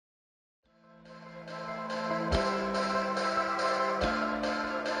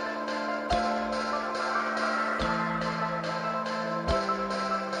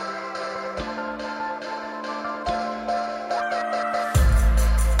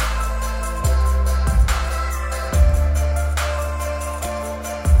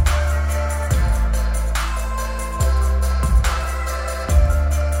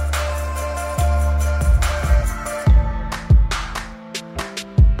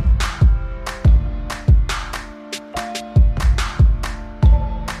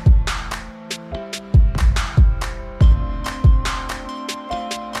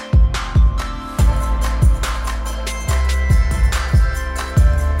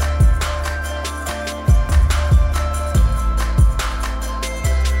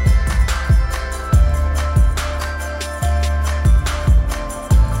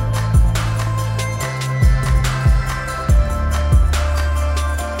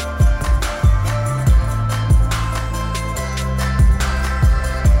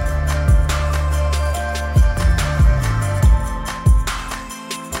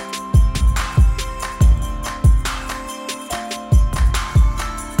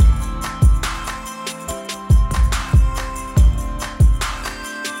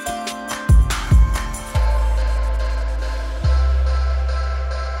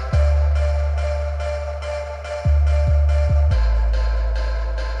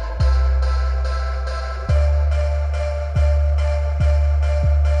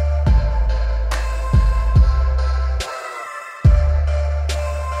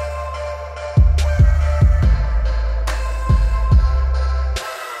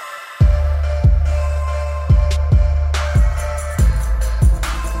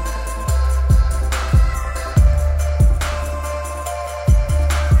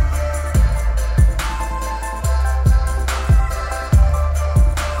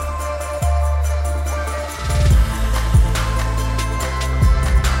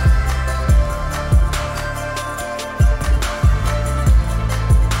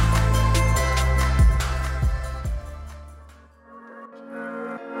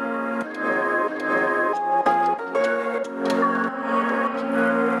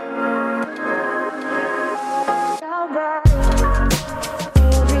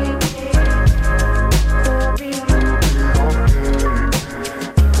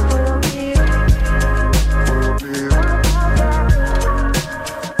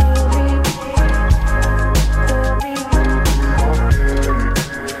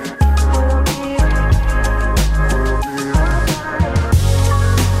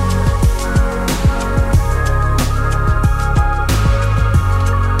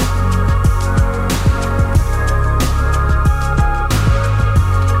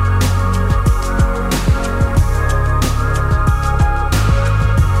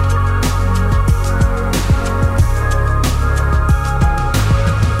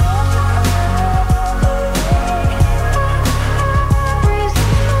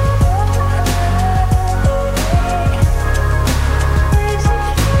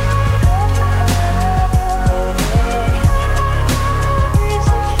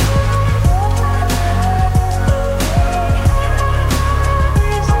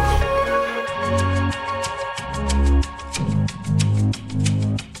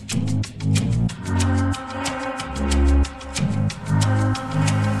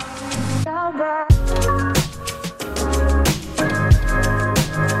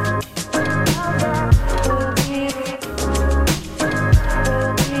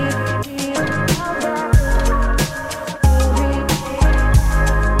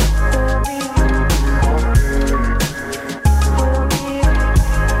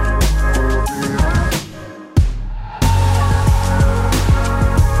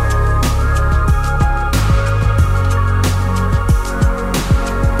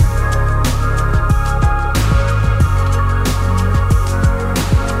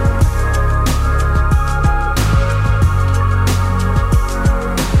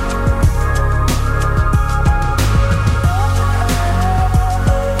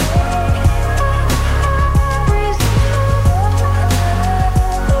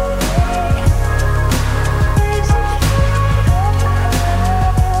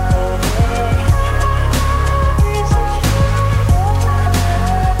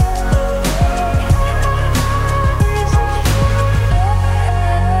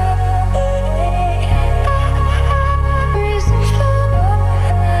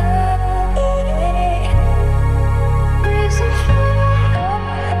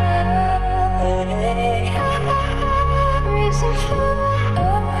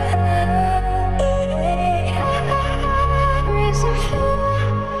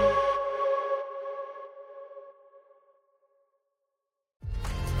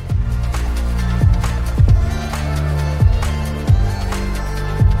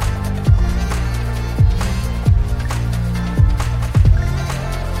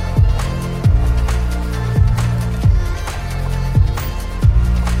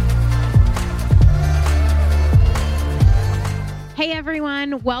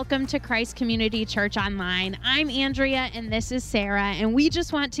everyone. Welcome to Christ Community Church Online. I'm Andrea and this is Sarah, and we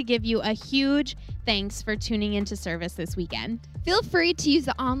just want to give you a huge thanks for tuning into service this weekend. Feel free to use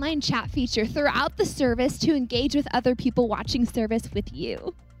the online chat feature throughout the service to engage with other people watching service with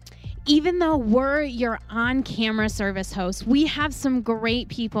you. Even though we're your on-camera service hosts, we have some great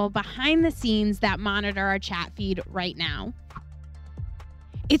people behind the scenes that monitor our chat feed right now.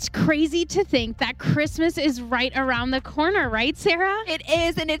 It's crazy to think that Christmas is right around the corner, right, Sarah? It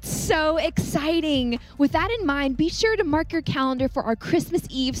is, and it's so exciting. With that in mind, be sure to mark your calendar for our Christmas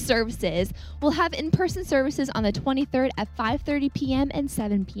Eve services. We'll have in-person services on the 23rd at 5:30 p.m. and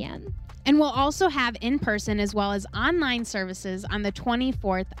 7 p.m. And we'll also have in-person as well as online services on the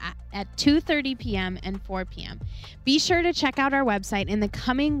 24th at 2:30 p.m. and 4 p.m. Be sure to check out our website in the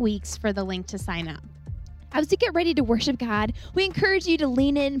coming weeks for the link to sign up. As you get ready to worship God, we encourage you to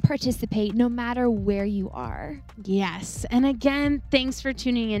lean in and participate no matter where you are. Yes. And again, thanks for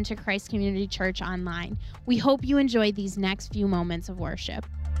tuning in to Christ Community Church Online. We hope you enjoy these next few moments of worship.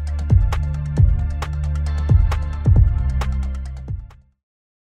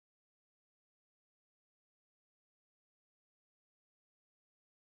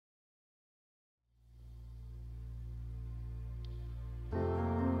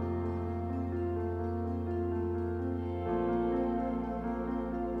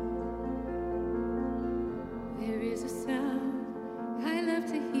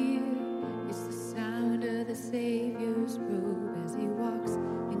 Savior's robe as he walks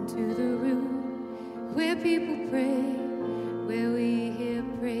into the room where people pray, where we hear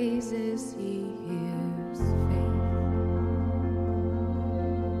praises, he hears faith.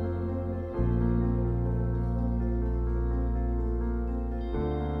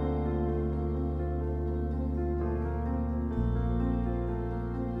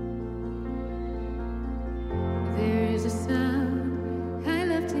 There is a sound I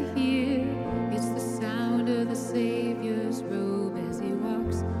love to hear. It's the sound of the Savior's robe as he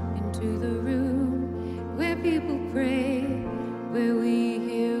walks into the room where people pray, where we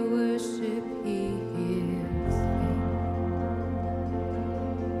hear worship, he hears faith.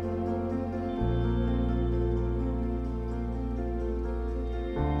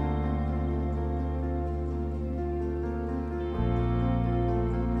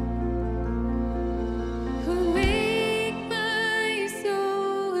 Awake my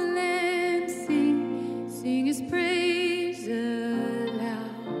soul and sing his praise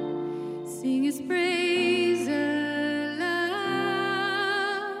aloud, sing his praise aloud.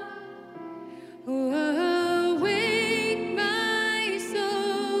 Oh, awake my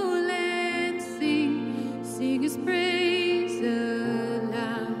soul and sing his praise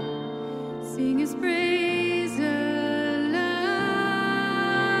aloud, sing his praise aloud.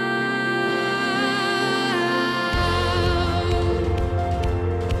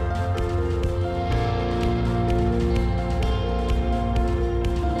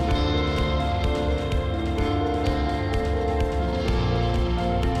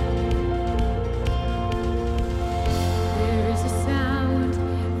 There is a sound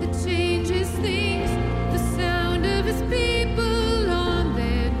that changes things, the sound of his people on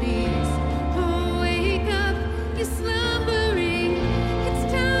their knees. Oh, wake up, you're slumbering. It's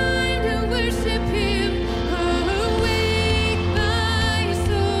time to worship him. Oh, wake my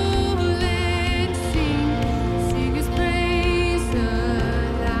soul and sing his praise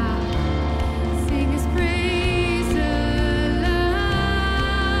aloud, sing his praise aloud.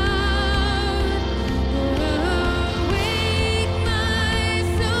 Oh, wake my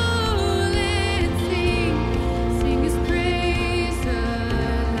soul and sing his praise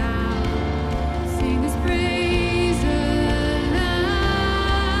aloud, sing his praise aloud.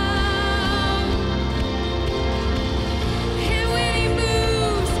 And when he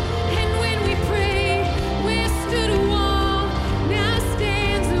moves, and when we pray, where stood a wall, now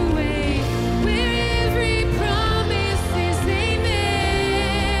stands a way, where every promise is amen.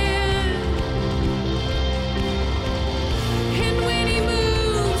 And when he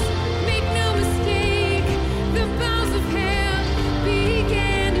moves, make no mistake, the boughs of hell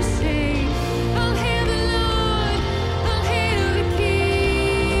began to shake. I'll hail the Lord, I'll hail the King.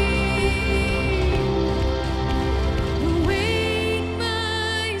 Awake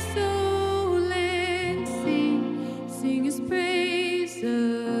my soul and sing his praise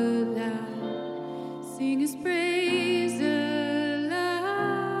aloud, sing his praise aloud.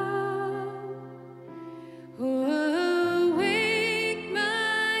 Oh, awake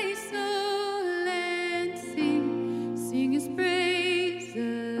my soul and sing his praise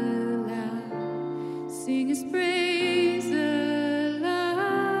aloud, sing his praise aloud.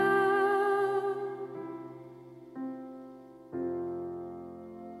 'Cause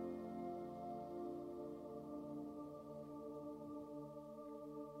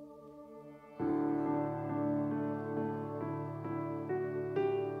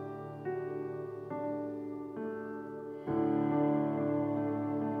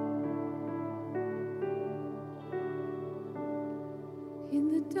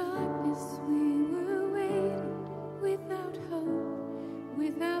the darkness we were waiting, without hope,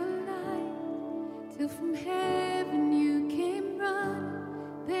 without light, till from heaven you came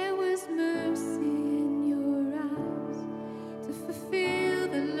running. There was mercy in your eyes to fulfill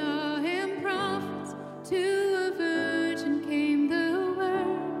the law and prophets. To a virgin came the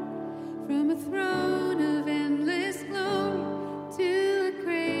word, from a throne of endless glory to a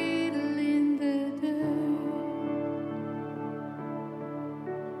cradle in the dirt.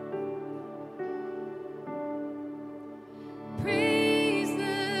 Praise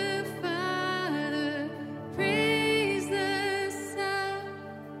the Father, praise the Son,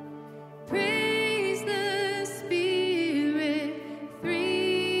 praise the Spirit,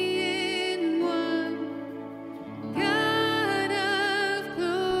 three in one. God of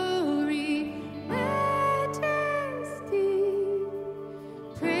glory, majesty,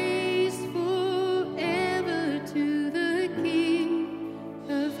 praise forever to the King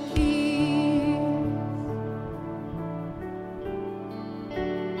of Kings.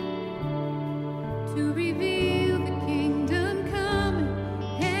 To reveal the kingdom coming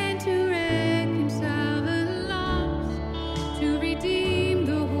and to reconcile the lost, to redeem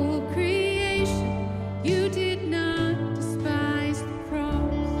the whole creation. You did not despise the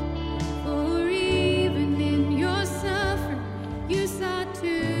cross, for even in your suffering you saw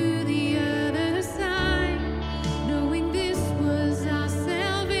to the other side, knowing this was our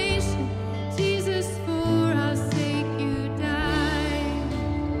salvation. Jesus, for our sake you died.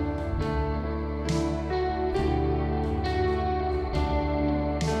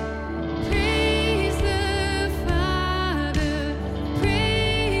 Praise the Father,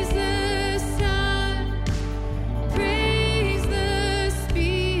 praise the Son, praise the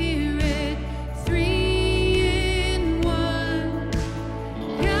Spirit, three in one.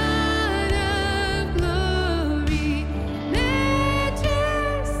 God of glory, majesty,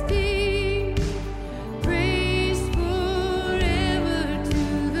 praise forever to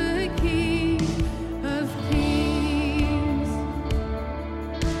the King of Kings.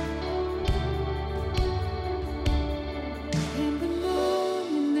 And the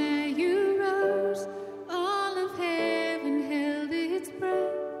moment that you rose, all of heaven held its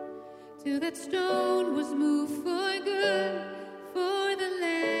breath, till that stone was moved for good, for the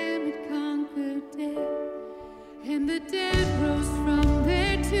Lamb had conquered death. And the dead rose from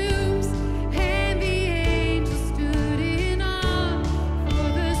their tombs, and the angels stood in awe, for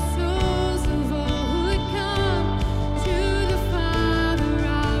the souls of all who had come to the Father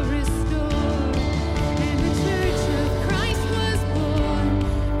are restored. And the Church of Christ was born,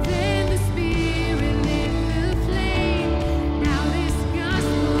 then the Spirit lit the flame. Now this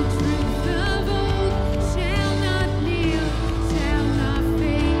gospel truth of old shall not kneel, shall not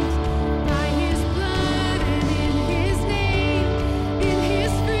faint. By His blood and in His name, in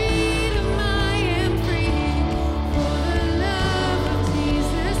His freedom I am free. For the love of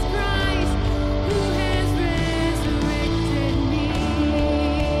Jesus Christ, who has resurrected me.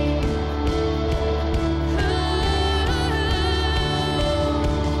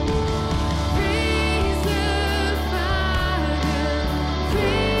 Praise the Father,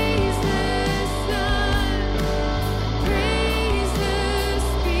 praise the Son, praise the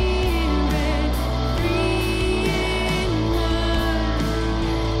Spirit, three in one.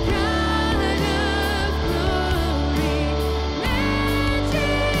 God of glory, majesty,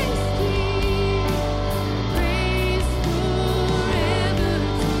 praise forever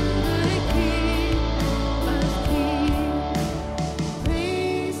to the King of Kings.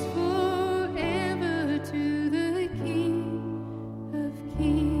 Praise forever to the King of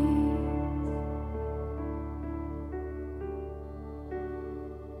Kings.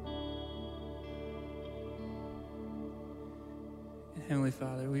 Heavenly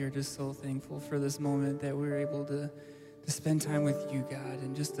Father, we are just so thankful for this moment that we're able to spend time with you, God,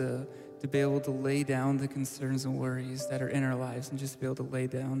 and just to be able to lay down the concerns and worries that are in our lives and just be able to lay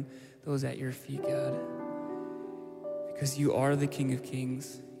down those at your feet, God. Because you are the King of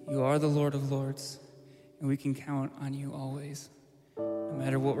Kings, you are the Lord of Lords, and we can count on you always. No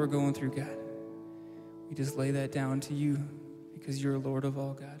matter what we're going through, God, we just lay that down to you because you're Lord of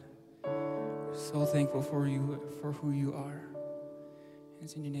all, God. We're so thankful for you, for who you are.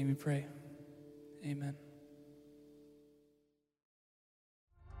 It's in your name we pray. Amen.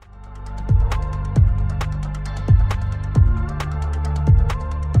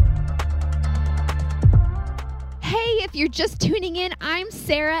 Hey, if you're just tuning in, I'm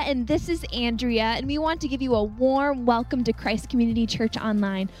Sarah and this is Andrea, and we want to give you a warm welcome to Christ Community Church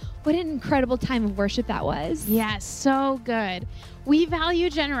Online. What an incredible time of worship that was. Yes, so good. We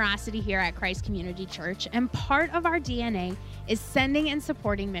value generosity here at Christ Community Church, and part of our DNA is sending and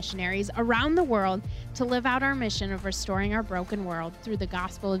supporting missionaries around the world to live out our mission of restoring our broken world through the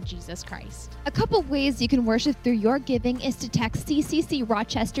gospel of Jesus Christ. A couple ways you can worship through your giving is to text CCC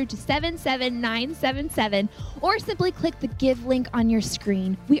Rochester to 77977 or simply click the give link on your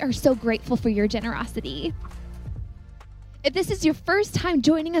screen. We are so grateful for your generosity. If this is your first time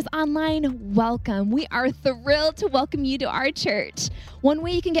joining us online, welcome. We are thrilled to welcome you to our church. One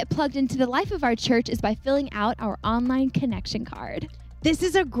way you can get plugged into the life of our church is by filling out our online connection card. This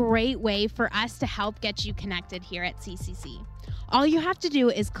is a great way for us to help get you connected here at CCC. All you have to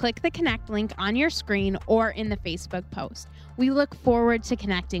do is click the connect link on your screen or in the Facebook post. We look forward to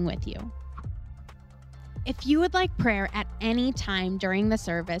connecting with you. If you would like prayer at any time during the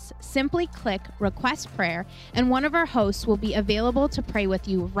service, simply click Request Prayer, and one of our hosts will be available to pray with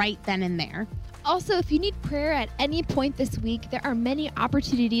you right then and there. Also, if you need prayer at any point this week, there are many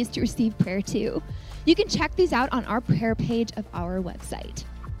opportunities to receive prayer too. You can check these out on our prayer page of our website.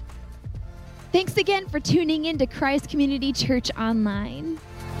 Thanks again for tuning in to Christ Community Church Online.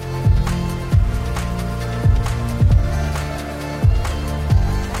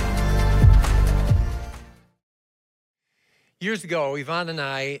 Years ago, Yvonne and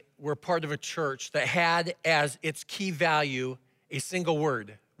I were part of a church that had as its key value a single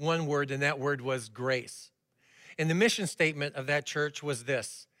word, one word, and that word was grace. And the mission statement of that church was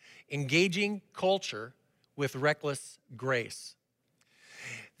this: engaging culture with reckless grace.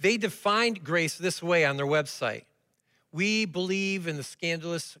 They defined grace this way on their website: we believe in the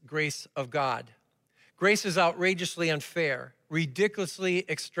scandalous grace of God. Grace is outrageously unfair, ridiculously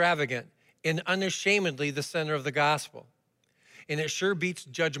extravagant, and unashamedly the center of the gospel. And it sure beats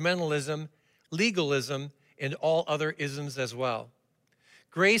judgmentalism, legalism, and all other isms as well.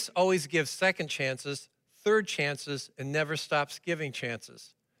 Grace always gives second chances, third chances, and never stops giving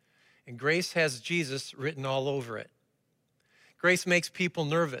chances. And grace has Jesus written all over it. Grace makes people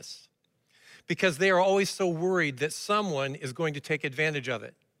nervous because they are always so worried that someone is going to take advantage of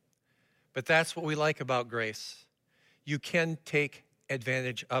it. But that's what we like about grace. You can take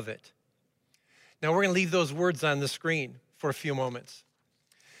advantage of it. Now we're going to leave those words on the screen for a few moments.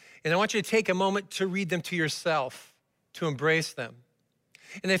 And I want you to take a moment to read them to yourself, to embrace them.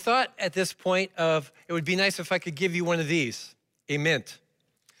 And I thought at this point of, it would be nice if I could give you one of these, a mint.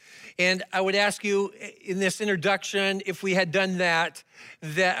 And I would ask you in this introduction, if we had done that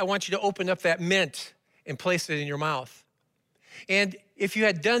I want you to open up that mint and place it in your mouth. And if you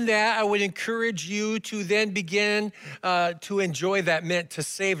had done that, I would encourage you to then begin to enjoy that mint, to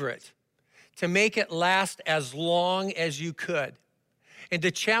savor it, to make it last as long as you could, and to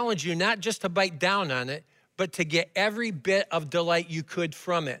challenge you not just to bite down on it, but to get every bit of delight you could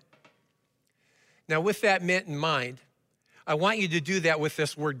from it. Now, with that mint in mind, I want you to do that with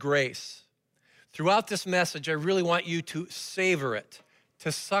this word grace. Throughout this message, I really want you to savor it,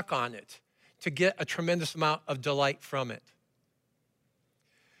 to suck on it, to get a tremendous amount of delight from it.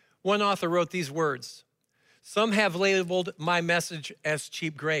 One author wrote these words: "Some have labeled my message as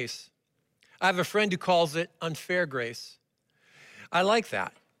cheap grace. I have a friend who calls it unfair grace. I like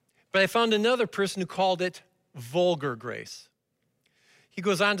that. But I found another person who called it vulgar grace." He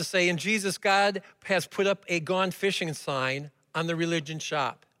goes on to say, "In Jesus, God has put up a gone fishing sign on the religion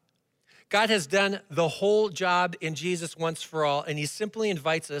shop. God has done the whole job in Jesus once for all, and he simply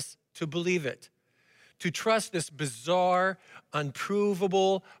invites us to believe it, to trust this bizarre,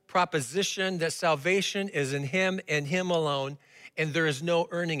 unprovable proposition that salvation is in him and him alone, and there is no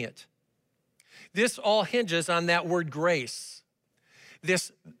earning it. This all hinges on that word grace,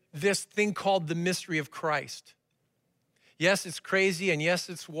 this thing called the mystery of Christ. Yes, it's crazy, and yes,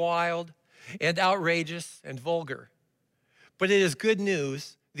 it's wild and outrageous and vulgar, but it is good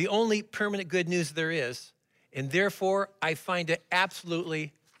news, the only permanent good news there is, and therefore I find it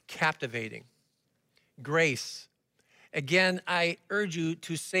absolutely captivating. Grace. Again, I urge you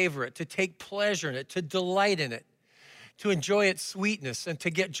to savor it, to take pleasure in it, to delight in it, to enjoy its sweetness and to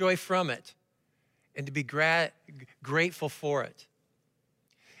get joy from it, and to be grateful for it."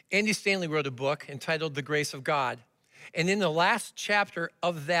 Andy Stanley wrote a book entitled The Grace of God. And in the last chapter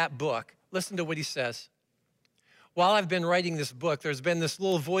of that book, listen to what he says. "While I've been writing this book, there's been this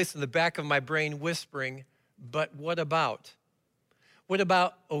little voice in the back of my brain whispering, but what about? What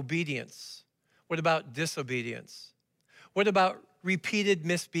about obedience? What about disobedience? What about repeated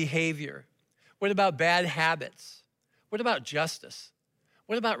misbehavior? What about bad habits? What about justice?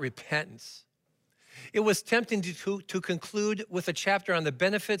 What about repentance?" It was tempting to conclude with a chapter on the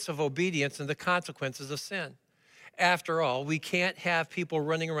benefits of obedience and the consequences of sin. After all, we can't have people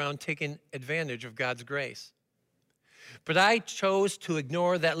running around taking advantage of God's grace. But I chose to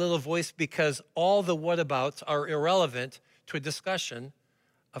ignore that little voice because all the whatabouts are irrelevant to a discussion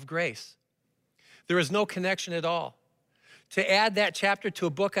of grace. There is no connection at all. To add that chapter to a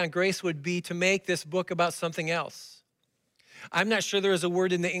book on grace would be to make this book about something else. I'm not sure there is a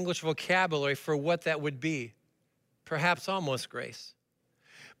word in the English vocabulary for what that would be. Perhaps almost grace.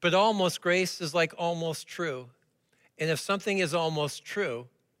 But almost grace is like almost true. And if something is almost true,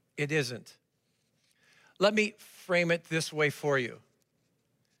 it isn't. Let me frame it this way for you.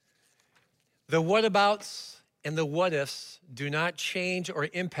 The whatabouts and the what ifs do not change or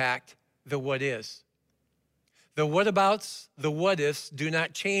impact the what is. The whatabouts, the what ifs do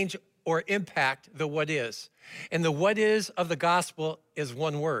not change or impact the what is. And the what is of the gospel is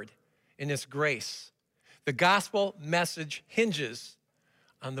one word, and it's grace. The gospel message hinges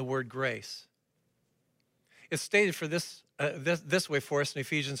on the word grace. It's stated for this way for us in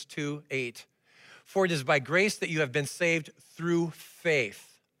Ephesians 2:8. For it is by grace that you have been saved through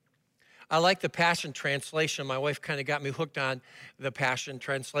faith. I like the Passion Translation. My wife kind of got me hooked on the Passion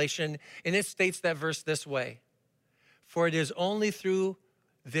Translation, and it states that verse this way. For it is only through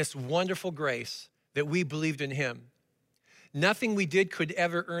this wonderful grace that we believed in him. Nothing we did could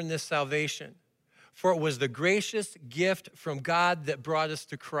ever earn this salvation, for it was the gracious gift from God that brought us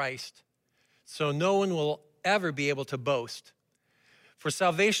to Christ. So no one will ever be able to boast. For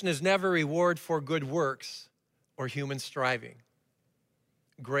salvation is never a reward for good works or human striving.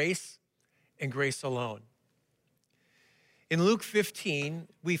 Grace and grace alone. In Luke 15,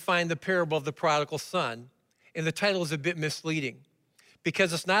 we find the parable of the prodigal son, and the title is a bit misleading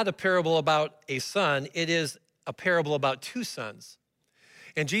because it's not a parable about a son, it is a parable about two sons.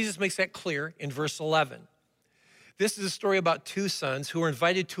 And Jesus makes that clear in verse 11. This is a story about two sons who were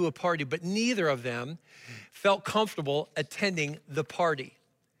invited to a party, but neither of them felt comfortable attending the party.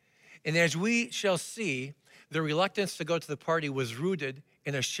 And as we shall see, their reluctance to go to the party was rooted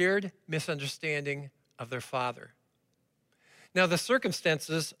in a shared misunderstanding of their father. Now, the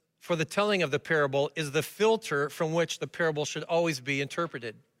circumstances for the telling of the parable is the filter from which the parable should always be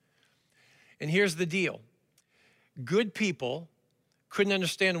interpreted. And here's the deal. Good people couldn't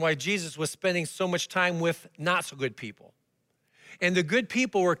understand why Jesus was spending so much time with not so good people. And the good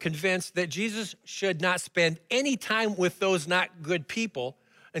people were convinced that Jesus should not spend any time with those not good people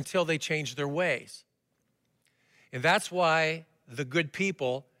until they changed their ways. And that's why the good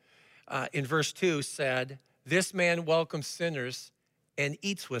people in verse 2 said, this man welcomes sinners and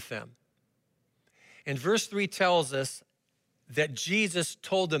eats with them. And verse 3 tells us that Jesus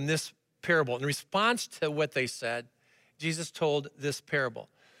told them this parable. In response to what they said, Jesus told this parable.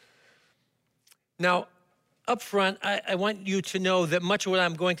 Now, up front, I want you to know that much of what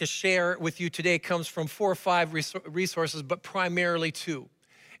I'm going to share with you today comes from 4 or 5 resources, but primarily 2.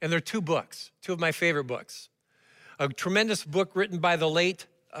 And they're 2 books, 2 of my favorite books. A tremendous book written by the late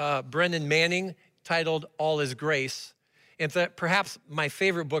Brennan Manning titled All is Grace. And perhaps my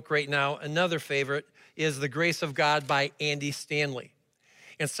favorite book right now, another favorite, is The Grace of God by Andy Stanley.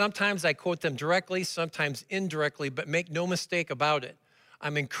 And sometimes I quote them directly, sometimes indirectly, but make no mistake about it.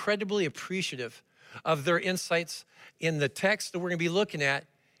 I'm incredibly appreciative of their insights in the text that we're going to be looking at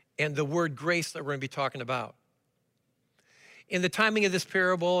and the word grace that we're going to be talking about. In the timing of this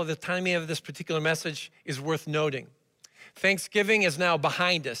parable, the timing of this particular message is worth noting. Thanksgiving is now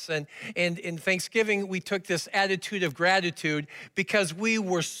behind us. And in Thanksgiving, we took this attitude of gratitude because we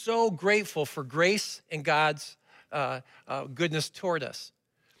were so grateful for grace and God's goodness toward us.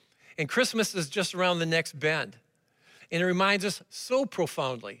 And Christmas is just around the next bend. And it reminds us so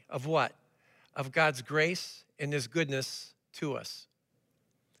profoundly of what? Of God's grace and his goodness to us.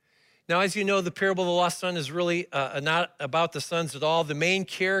 Now, as you know, the parable of the lost son is really not about the sons at all. The main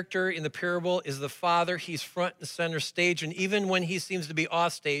character in the parable is the father. He's front and center stage, and even when he seems to be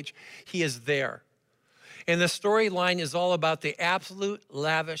off stage, he is there. And the storyline is all about the absolute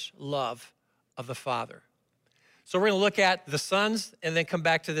lavish love of the father. So we're going to look at the sons and then come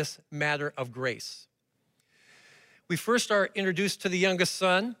back to this matter of grace. We first are introduced to the youngest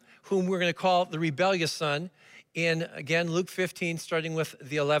son, whom we're going to call the rebellious son, in, again, Luke 15, starting with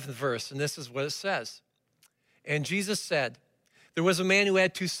the 11th verse. And this is what it says. And Jesus said, there was a man who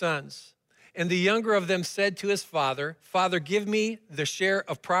had 2 sons. And the younger of them said to his father, Father, give me the share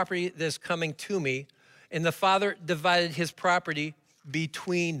of property that is coming to me. And the father divided his property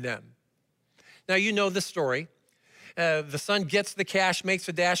between them. Now, you know the story. The son gets the cash, makes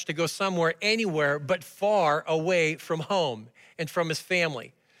a dash to go somewhere, anywhere, but far away from home and from his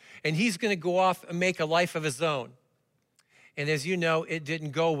family. And he's going to go off and make a life of his own. And as you know, it didn't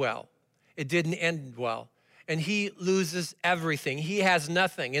go well. It didn't end well. and he loses everything. He has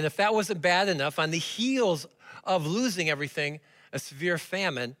nothing. And if that wasn't bad enough, on the heels of losing everything, a severe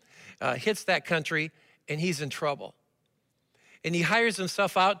famine hits that country, and he's in trouble. And he hires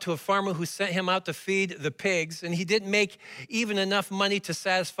himself out to a farmer who sent him out to feed the pigs, and he didn't make even enough money to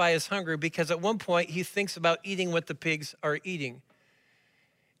satisfy his hunger, because at one point he thinks about eating what the pigs are eating.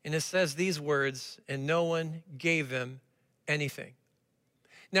 And it says these words, and no one gave him anything.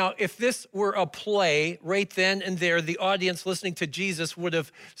 Now, if this were a play, right then and there, the audience listening to Jesus would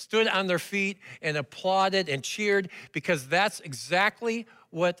have stood on their feet and applauded and cheered, because that's exactly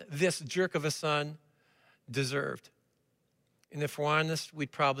what this jerk of a son deserved. And if we're honest,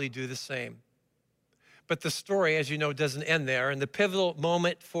 we'd probably do the same. But the story, as you know, doesn't end there. And the pivotal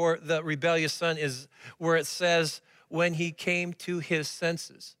moment for the rebellious son is where it says, when he came to his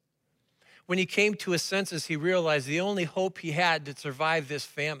senses. When he came to his senses, he realized the only hope he had to survive this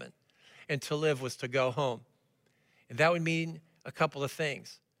famine and to live was to go home. And that would mean a couple of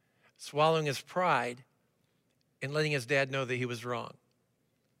things: swallowing his pride and letting his dad know that he was wrong.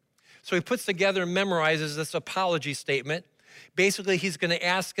 So he puts together and memorizes this apology statement. Basically, he's going to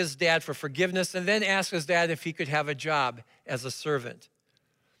ask his dad for forgiveness and then ask his dad if he could have a job as a servant.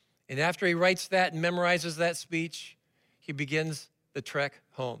 And after he writes that and memorizes that speech, he begins the trek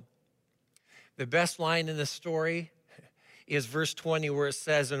home. The best line in the story is verse 20, where it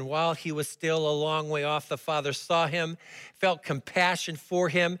says, and while he was still a long way off, the father saw him, felt compassion for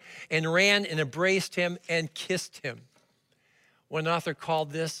him, and ran and embraced him and kissed him. One author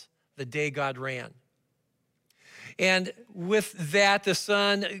called this the day God ran. And with that, the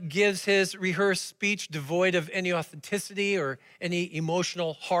son gives his rehearsed speech devoid of any authenticity or any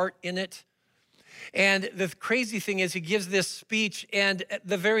emotional heart in it. And the crazy thing is, he gives this speech, and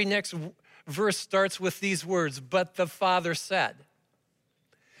the very next verse starts with these words, but the father said.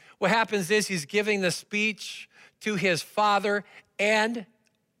 What happens is he's giving the speech to his father, and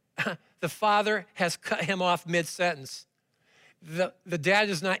the father has cut him off mid-sentence. The dad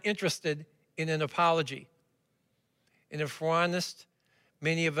is not interested in an apology. And if we're honest,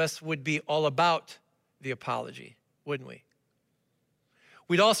 many of us would be all about the apology, wouldn't we?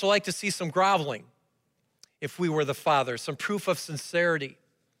 We'd also like to see some groveling if we were the father, some proof of sincerity.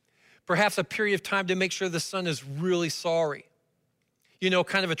 Perhaps a period of time to make sure the son is really sorry. You know,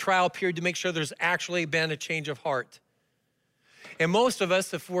 kind of a trial period to make sure there's actually been a change of heart. And most of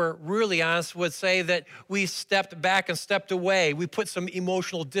us, if we're really honest, would say that we stepped back and stepped away. We put some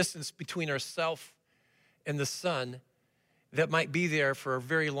emotional distance between ourselves and the son that might be there for a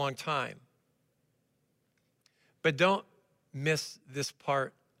very long time. But don't miss this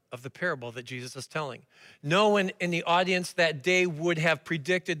part of the parable that Jesus is telling. No one in the audience that day would have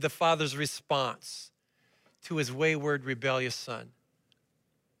predicted the father's response to his wayward, rebellious son.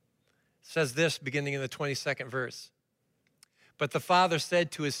 It says this, beginning in the 22nd verse. But the father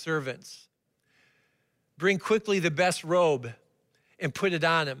said to his servants, bring quickly the best robe and put it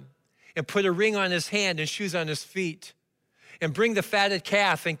on him, and put a ring on his hand and shoes on his feet. And bring the fatted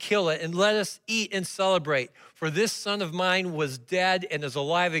calf and kill it, and let us eat and celebrate. For this son of mine was dead and is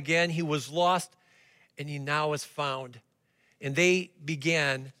alive again. He was lost, and he now is found. And they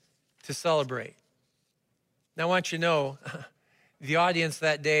began to celebrate. Now I want you to know, the audience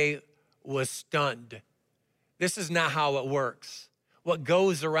that day was stunned. This is not how it works. What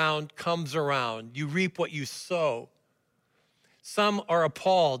goes around comes around. You reap what you sow. Some are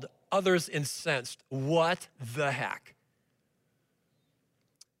appalled, others incensed. What the heck?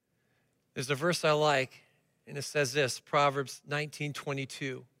 There's a verse I like, and it says this, Proverbs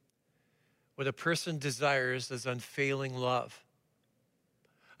 19:22. What a person desires is unfailing love.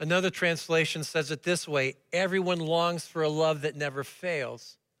 Another translation says it this way, everyone longs for a love that never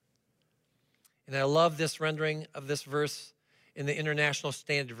fails. And I love this rendering of this verse in the International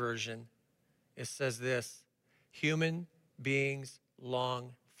Standard Version. It says this, human beings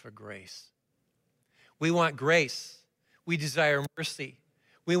long for grace. We want grace. We desire mercy.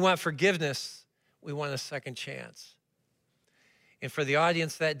 We want forgiveness. We want a second chance. And for the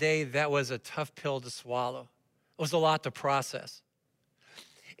audience that day, that was a tough pill to swallow. It was a lot to process.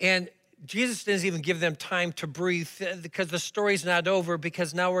 And Jesus doesn't even give them time to breathe because the story's not over,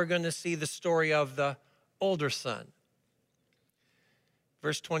 because now we're going to see the story of the older son.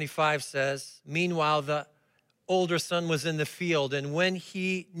 Verse 25 says, meanwhile, the older son was in the field, and when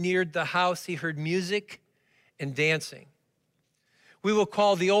he neared the house, he heard music and dancing. We will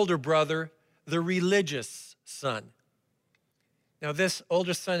call the older brother the religious son. Now, this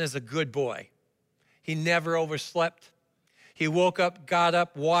older son is a good boy. He never overslept. He woke up, got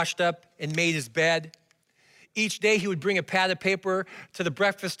up, washed up, and made his bed. Each day he would bring a pad of paper to the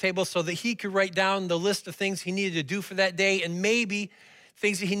breakfast table so that he could write down the list of things he needed to do for that day and maybe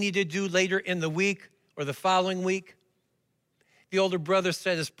things that he needed to do later in the week or the following week. The older brother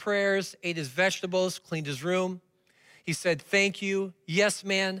said his prayers, ate his vegetables, cleaned his room. He said, thank you. Yes,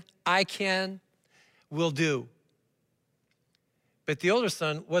 man, I can, will do. But the older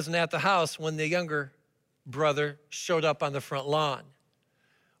son wasn't at the house when the younger brother showed up on the front lawn.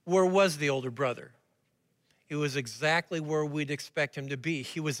 Where was the older brother? It was exactly where we'd expect him to be.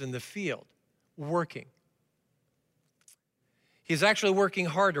 He was in the field, working. He's actually working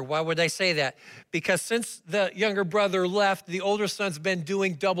harder. Why would I say that? Because since the younger brother left, the older son's been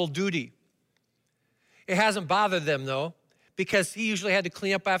doing double duty. It hasn't bothered them, though, because he usually had to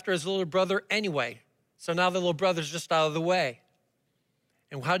clean up after his little brother anyway. So now the little brother's just out of the way.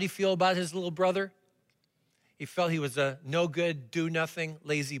 And how do you feel about his little brother? He felt he was a no-good, do-nothing,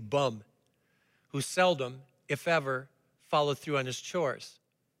 lazy bum who seldom, if ever, followed through on his chores.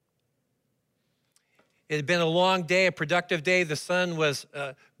 It had been a long day, a productive day. The sun was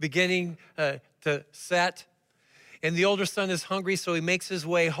beginning to set. And the older son is hungry, so he makes his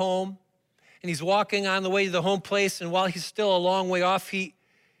way home. And he's walking on the way to the home place. And while he's still a long way off, he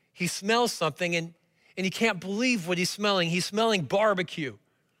smells something. And he can't believe what he's smelling. He's smelling barbecue.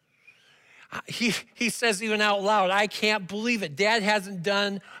 He says even out loud, I can't believe it. Dad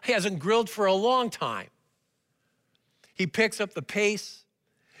hasn't grilled for a long time. He picks up the pace.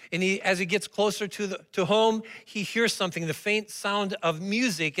 And as he gets closer to home, he hears something, the faint sound of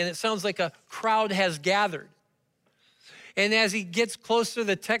music, and it sounds like a crowd has gathered. And as he gets closer,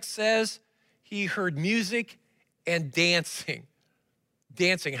 the text says he heard music and dancing.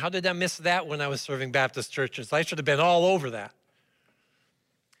 Dancing. How did I miss that when I was serving Baptist churches? I should have been all over that.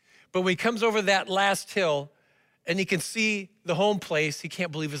 But when he comes over that last hill and he can see the home place, he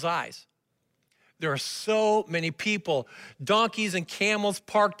can't believe his eyes. There are so many people, donkeys and camels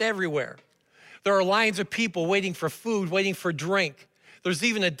parked everywhere. There are lines of people waiting for food, waiting for drink. There's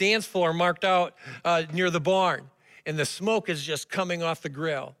even a dance floor marked out near the barn, and the smoke is just coming off the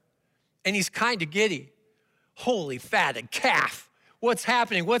grill. And he's kind of giddy. Holy fatted calf, what's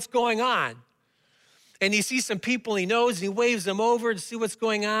happening? What's going on? And he sees some people he knows, and he waves them over to see what's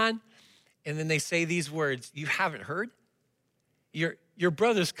going on. And then they say these words, you haven't heard? Your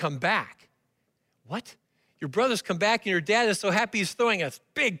brother's come back. What? Your brother's come back and your dad is so happy he's throwing a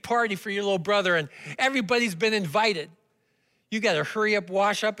big party for your little brother and everybody's been invited. You got to hurry up,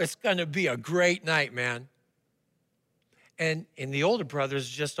 wash up. It's going to be a great night, man. And the older brother's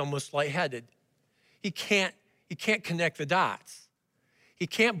just almost lightheaded. He can't connect the dots. He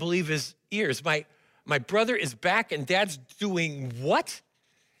can't believe his ears. My brother is back and dad's doing what?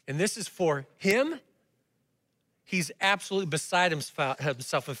 And this is for him? He's absolutely beside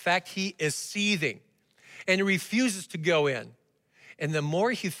himself. In fact, he is seething and he refuses to go in. And the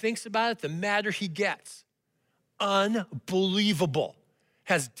more he thinks about it, the madder he gets. Unbelievable.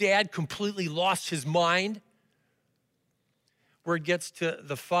 Has dad completely lost his mind? Word gets to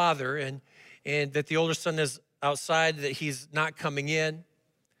the father and that the older son is outside, that he's not coming in.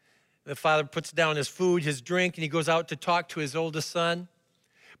 The father puts down his food, his drink, and he goes out to talk to his oldest son.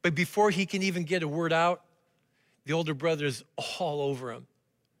 But before he can even get a word out, the older brother is all over him.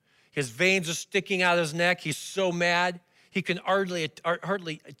 His veins are sticking out of his neck. He's so mad. He can hardly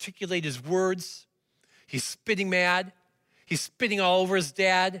articulate his words. He's spitting mad. He's spitting all over his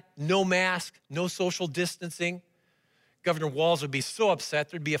dad. No mask, no social distancing. Governor Walz would be so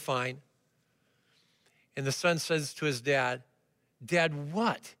upset, there'd be a fine. And the son says to his dad, Dad,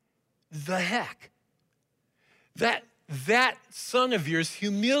 what the heck? That son of yours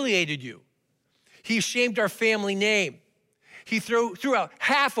humiliated you. He shamed our family name. He threw out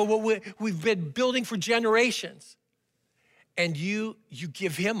half of what we've been building for generations. And you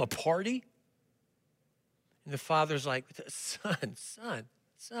give him a party? And the father's like, son.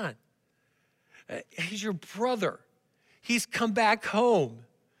 He's your brother. He's come back home.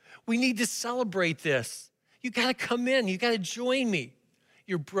 We need to celebrate this. You got to come in. You got to join me.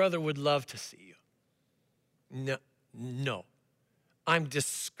 Your brother would love to see you. No. I'm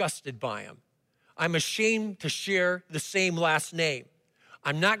disgusted by him. I'm ashamed to share the same last name.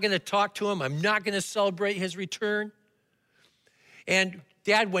 I'm not going to talk to him. I'm not going to celebrate his return. And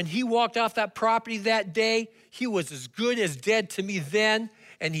Dad, when he walked off that property that day, he was as good as dead to me then,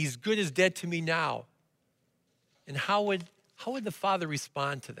 and he's good as dead to me now. And how would the father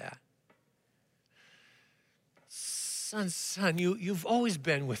respond to that? Son, you've always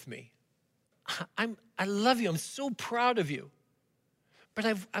been with me. I love you. I'm so proud of you. But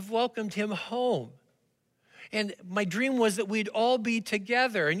I've welcomed him home. And my dream was that we'd all be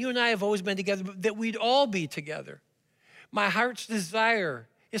together. And you and I have always been together, but that we'd all be together. My heart's desire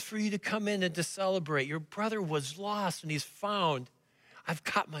is for you to come in and to celebrate. Your brother was lost and he's found. I've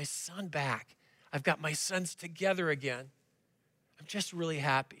got my son back. I've got my sons together again. I'm just really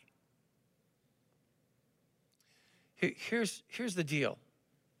happy. Here's the deal.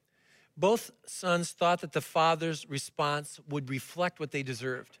 Both sons thought that the father's response would reflect what they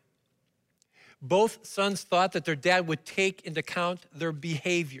deserved. Both sons thought that their dad would take into account their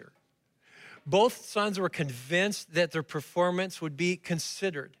behavior. Both sons were convinced that their performance would be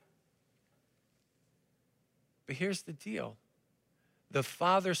considered. But here's the deal. The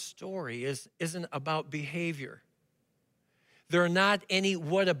father's story isn't about behavior. There are not any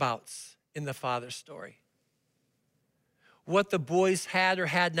whatabouts in the father's story. What the boys had or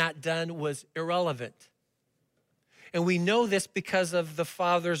had not done was irrelevant. And we know this because of the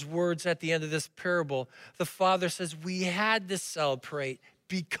father's words at the end of this parable. The father says, we had to celebrate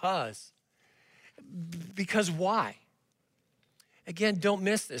because. Because why? Again, don't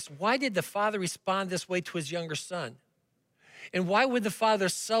miss this. Why did the father respond this way to his younger son? And why would the father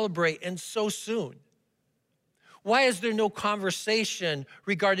celebrate and so soon? Why is there no conversation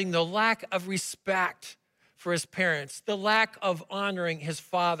regarding the lack of respect for his parents, the lack of honoring his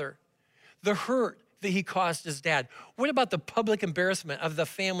father, the hurt that he caused his dad? What about the public embarrassment of the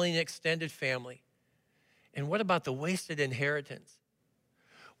family and extended family? And what about the wasted inheritance?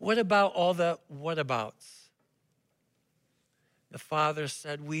 What about all the whatabouts? The father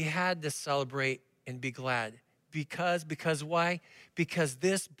said, we had to celebrate and be glad. Because why? Because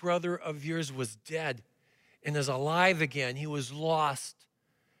this brother of yours was dead and is alive again. He was lost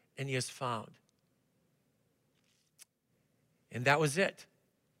and he is found. And that was it.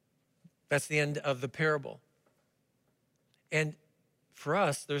 That's the end of the parable. And for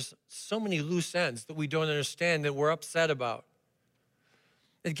us, there's so many loose ends that we don't understand, that we're upset about.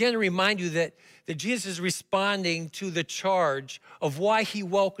 Again, to remind you that Jesus is responding to the charge of why he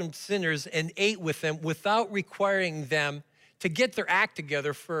welcomed sinners and ate with them without requiring them to get their act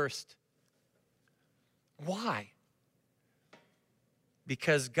together first. Why?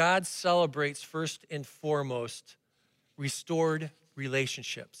 Because God celebrates first and foremost restored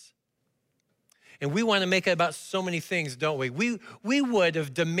relationships. And we want to make it about so many things, don't we? We would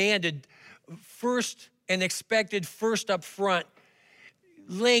have demanded first and expected first up front,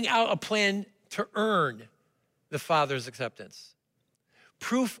 laying out a plan to earn the Father's acceptance.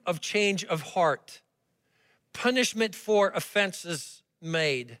 Proof of change of heart, punishment for offenses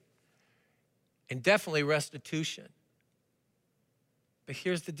made, and definitely restitution. But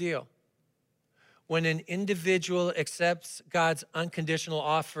here's the deal. When an individual accepts God's unconditional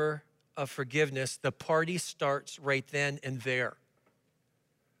offer of forgiveness, the party starts right then and there.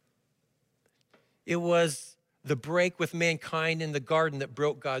 It was the break with mankind in the garden that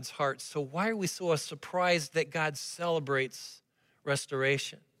broke God's heart. So why are we so surprised that God celebrates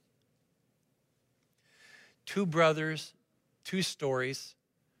restoration? Two brothers, two stories.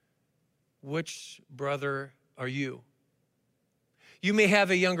 Which brother are you? You may have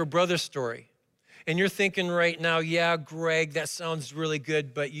a younger brother story, and you're thinking right now, yeah, Greg, that sounds really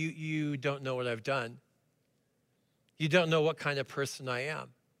good, but you don't know what I've done. You don't know what kind of person I am.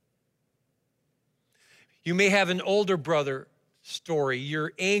 You may have an older brother story.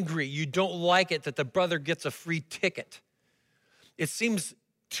 You're angry. You don't like it that the brother gets a free ticket. It seems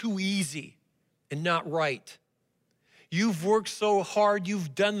too easy and not right. You've worked so hard.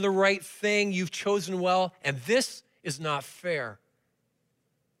 You've done the right thing. You've chosen well, and this is not fair.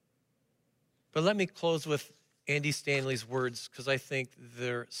 But let me close with Andy Stanley's words, because I think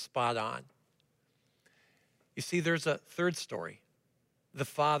they're spot on. You see, there's a third story, the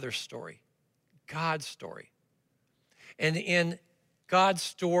Father's story, God's story. And in God's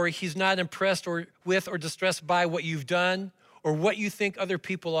story, he's not impressed with or distressed by what you've done or what you think other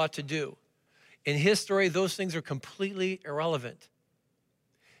people ought to do. In his story, those things are completely irrelevant.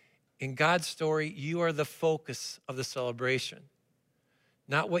 In God's story, you are the focus of the celebration.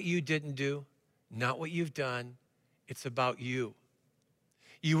 Not what you didn't do, not what you've done. It's about you.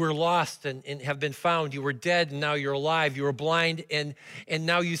 You were lost and have been found. You were dead and now you're alive. You were blind and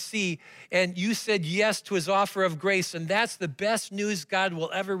now you see. And you said yes to his offer of grace. And that's the best news God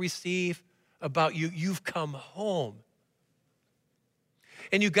will ever receive about you. You've come home.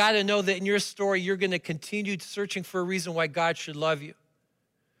 And you got to know that in your story, you're going to continue searching for a reason why God should love you.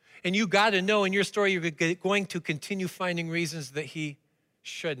 And you got to know in your story, you're going to continue finding reasons that he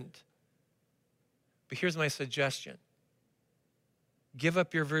shouldn't. But here's my suggestion. Give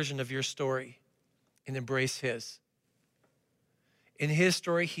up your version of your story and embrace his. In his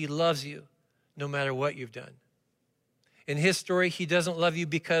story, he loves you no matter what you've done. In his story, he doesn't love you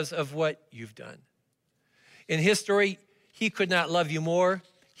because of what you've done. In his story, he could not love you more.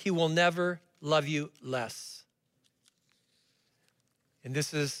 He will never love you less. And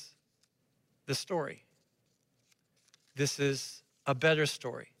this is the story. This is a better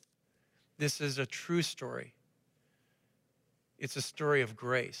story. This is a true story. It's a story of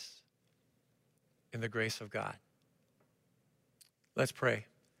grace and the grace of God. Let's pray.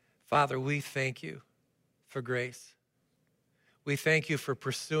 Father, we thank you for grace. We thank you for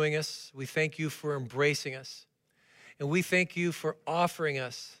pursuing us. We thank you for embracing us. And we thank you for offering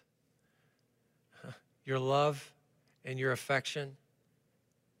us your love and your affection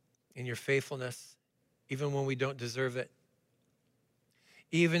and your faithfulness, even when we don't deserve it.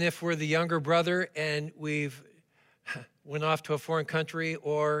 Even if we're the younger brother and we've went off to a foreign country,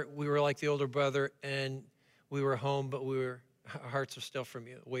 or we were like the older brother and we were home, but our hearts are still from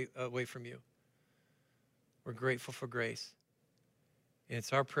you, away from you. We're grateful for grace. And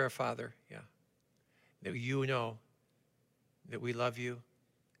it's our prayer, Father, that you know that we love you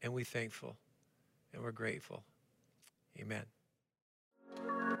and we're thankful and we're grateful. Amen.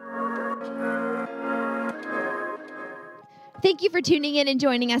 Thank you for tuning in and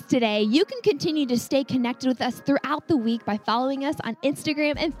joining us today. You can continue to stay connected with us throughout the week by following us on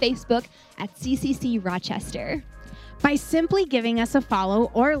Instagram and Facebook at CCC Rochester. By simply giving us a follow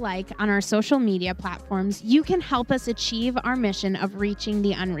or like on our social media platforms, you can help us achieve our mission of reaching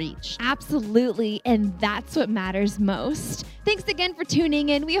the unreached. Absolutely, and that's what matters most. Thanks again for tuning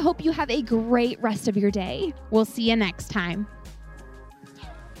in. We hope you have a great rest of your day. We'll see you next time.